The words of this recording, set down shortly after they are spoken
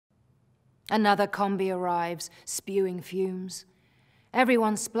Another combi arrives, spewing fumes.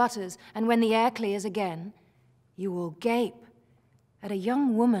 Everyone splutters, and when the air clears again, you all gape at a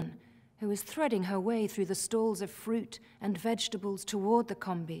young woman who is threading her way through the stalls of fruit and vegetables toward the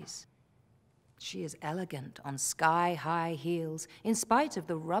combis. She is elegant on sky-high heels, in spite of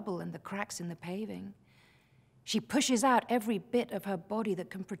the rubble and the cracks in the paving. She pushes out every bit of her body that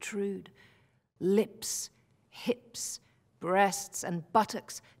can protrude, lips, hips, breasts, and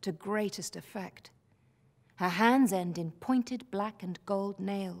buttocks to greatest effect. Her hands end in pointed black and gold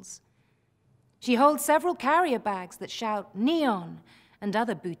nails. She holds several carrier bags that shout "Neon" and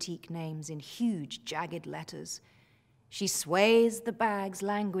other boutique names in huge, jagged letters. She sways the bags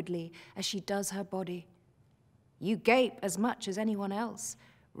languidly as she does her body. You gape as much as anyone else,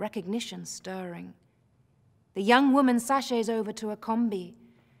 recognition stirring. The young woman sachets over to a combi.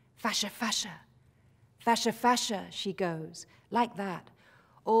 Fascia, fascia. Fascia, fascia, she goes, like that,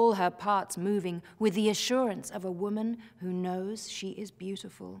 all her parts moving with the assurance of a woman who knows she is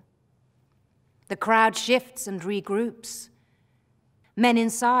beautiful. The crowd shifts and regroups. Men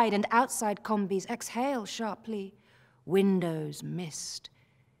inside and outside combis exhale sharply. Windows mist.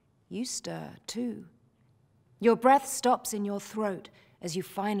 You stir, too. Your breath stops in your throat as you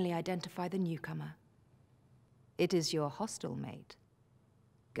finally identify the newcomer. It is your hostel mate,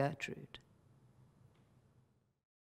 Gertrude.